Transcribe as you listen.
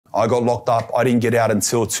I got locked up. I didn't get out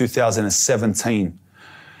until 2017.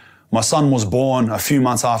 My son was born a few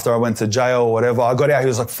months after I went to jail or whatever. I got out, he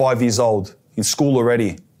was like 5 years old, in school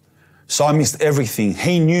already. So I missed everything.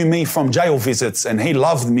 He knew me from jail visits and he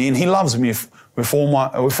loved me and he loves me with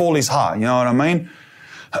all his heart, you know what I mean?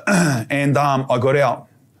 And I got out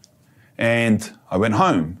and I went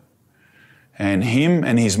home. And him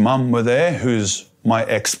and his mum were there, who's my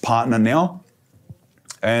ex-partner now.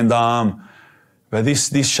 And but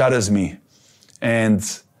this shatters me. And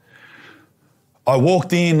I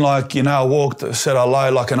walked in, like, you know, said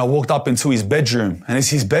hello, like, and I walked up into his bedroom. And it's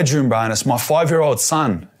his bedroom, bro, and it's my 5-year-old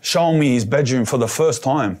son showing me his bedroom for the first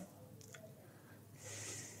time.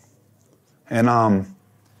 And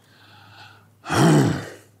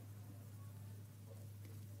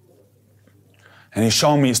and he's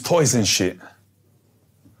showing me his toys and shit.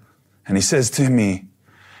 And he says to me,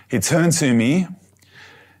 he turned to me,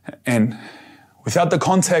 and without the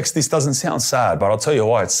context, this doesn't sound sad, but I'll tell you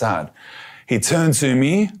why it's sad. He turned to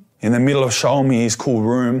me in the middle of showing me his cool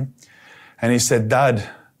room, and he said, "Dad,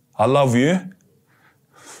 I love you."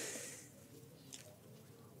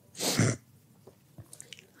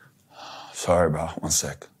 Sorry, bro, 1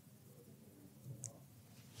 sec.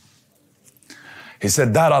 He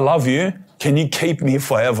said, "Dad, I love you. Can you keep me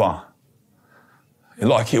forever?"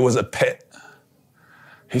 Like he was a pet.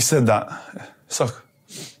 He said that. It's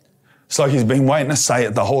like he's been waiting to say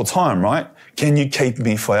it the whole time, right? Can you keep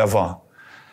me forever?